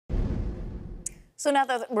So now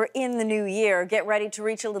that we're in the new year, get ready to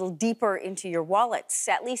reach a little deeper into your wallets,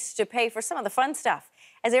 at least to pay for some of the fun stuff.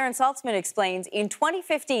 As Aaron Saltzman explains, in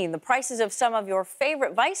 2015, the prices of some of your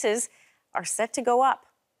favorite vices are set to go up.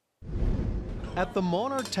 At the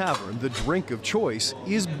Monarch Tavern, the drink of choice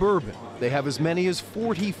is bourbon. They have as many as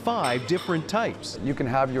 45 different types. You can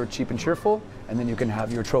have your cheap and cheerful, and then you can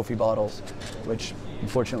have your trophy bottles, which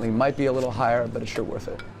unfortunately might be a little higher, but it's sure worth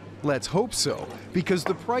it. Let's hope so, because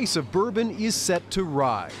the price of bourbon is set to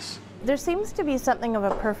rise. There seems to be something of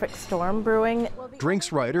a perfect storm brewing.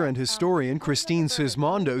 Drinks writer and historian Christine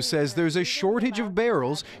Sismondo says there's a shortage of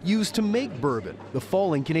barrels used to make bourbon. The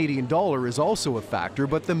falling Canadian dollar is also a factor,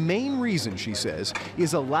 but the main reason, she says,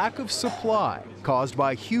 is a lack of supply caused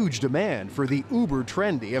by huge demand for the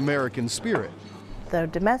uber-trendy American spirit. The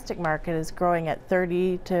domestic market is growing at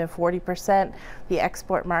 30 to 40%, the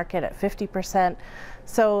export market at 50%.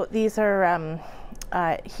 So these are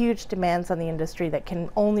huge demands on the industry that can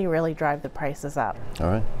only really drive the prices up. All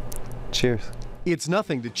right, cheers. It's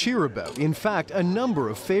nothing to cheer about. In fact, a number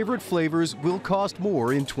of favorite flavors will cost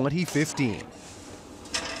more in 2015.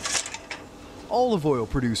 Olive oil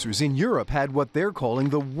producers in Europe had what they're calling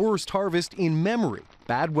the worst harvest in memory.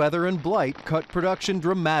 Bad weather and blight cut production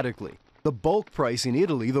dramatically. The bulk price in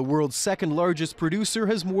Italy, the world's second largest producer,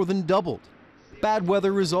 has more than doubled. Bad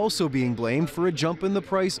weather is also being blamed for a jump in the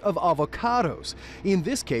price of avocados. In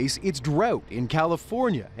this case, it's drought in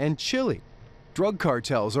California and Chile. Drug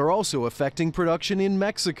cartels are also affecting production in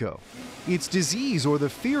Mexico. It's disease, or the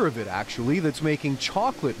fear of it actually, that's making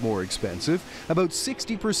chocolate more expensive. About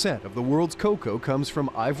 60% of the world's cocoa comes from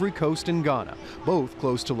Ivory Coast and Ghana, both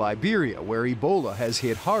close to Liberia, where Ebola has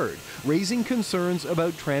hit hard, raising concerns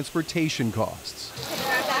about transportation costs.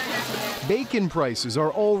 Bacon prices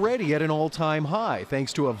are already at an all-time high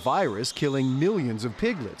thanks to a virus killing millions of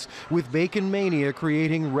piglets. With bacon mania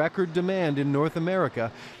creating record demand in North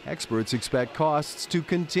America, experts expect costs to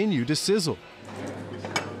continue to sizzle.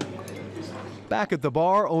 Back at the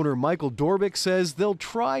bar, owner Michael Dorbick says they'll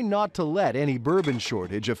try not to let any bourbon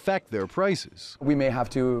shortage affect their prices. We may have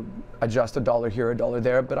to adjust a dollar here, a dollar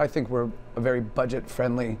there, but I think we're a very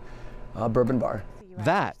budget-friendly bourbon bar.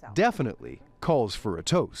 That definitely calls for a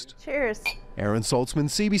toast. Cheers. Aaron Saltzman,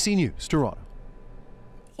 CBC News, Toronto.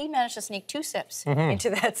 He managed to sneak 2 sips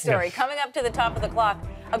into that story. Yeah. Coming up to the top of the clock,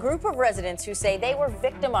 a group of residents who say they were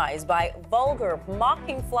victimized by vulgar,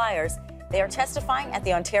 mocking flyers. They are testifying at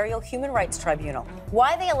the Ontario Human Rights Tribunal.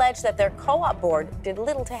 Why they allege that their co-op board did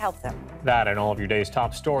little to help them. That and all of your day's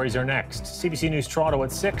top stories are next. CBC News Toronto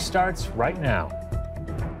at 6 starts right now.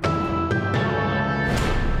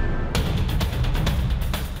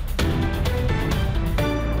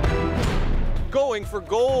 Going for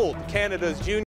gold, Canada's junior